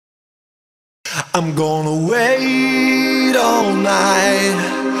I'm gonna wait all night.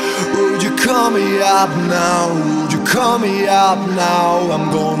 Would you call me up now? Would you call me up now?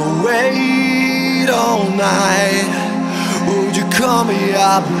 I'm gonna wait all night. Would you call me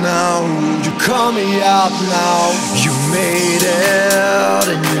up now? Would you call me up now? You made it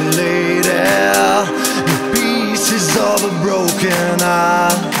and you laid it in pieces of a broken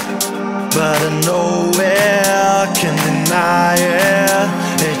heart, but I nowhere can deny it,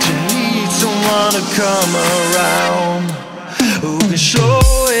 that you need someone to come around who can show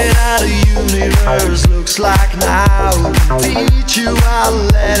it how the universe looks like now, who can teach you how to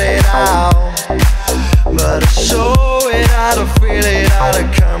let it out, but I show it how to feel it, how to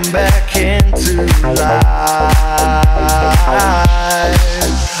come back into life.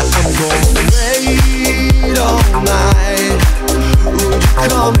 I'm gonna wait all night. Would you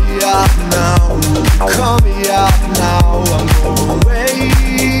call me up now? Would you call me up now? I'm gonna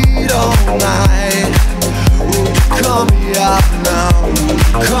wait all night. Would you call me up now? Would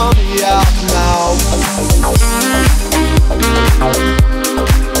you call me up now?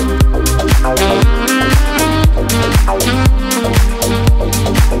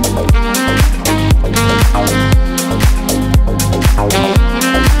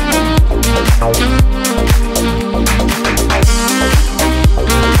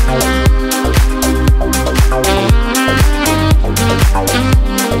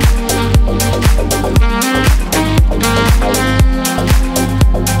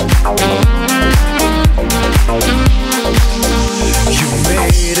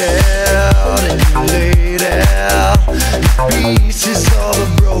 Pieces of a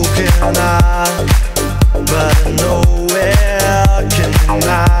broken heart, but I nowhere can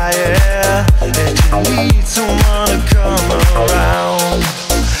deny it, that you need someone to come around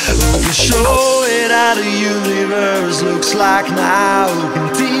who can show it how the universe looks like now, who can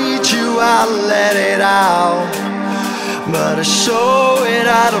teach you how to let it out, but I show it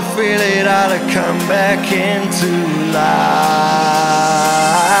how to feel it, how to come back into life.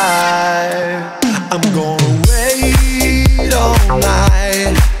 I'm gonna wait all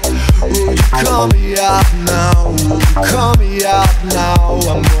night. Would you call me up now? Would you call me up now?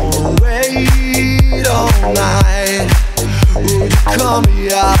 I'm gonna wait all night. Would you call me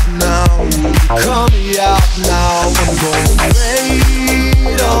up now? Would you call me up now? I'm gonna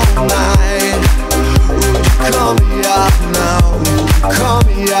wait all night. Would you call me up now? Would you call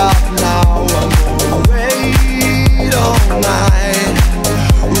me up now? I'm gonna wait all night.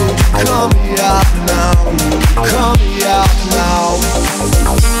 Would you call me up now? Would you call me up now?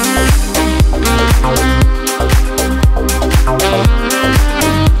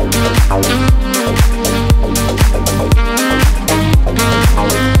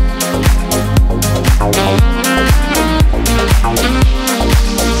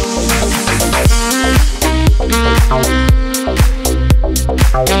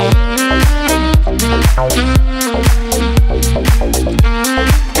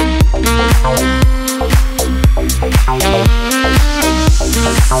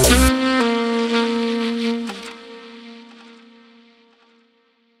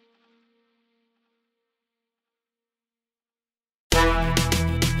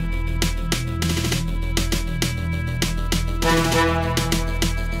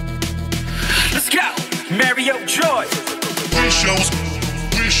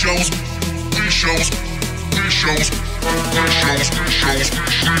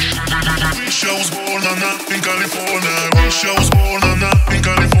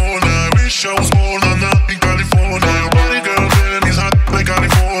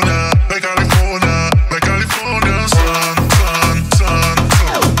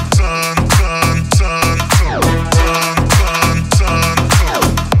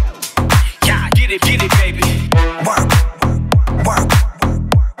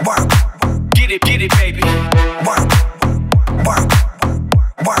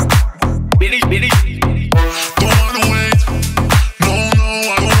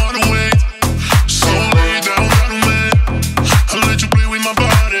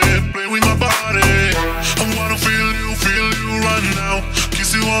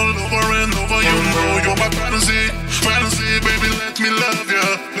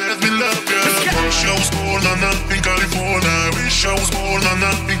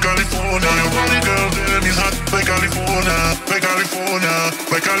 California,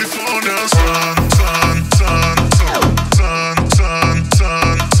 California, sun, sun, sun.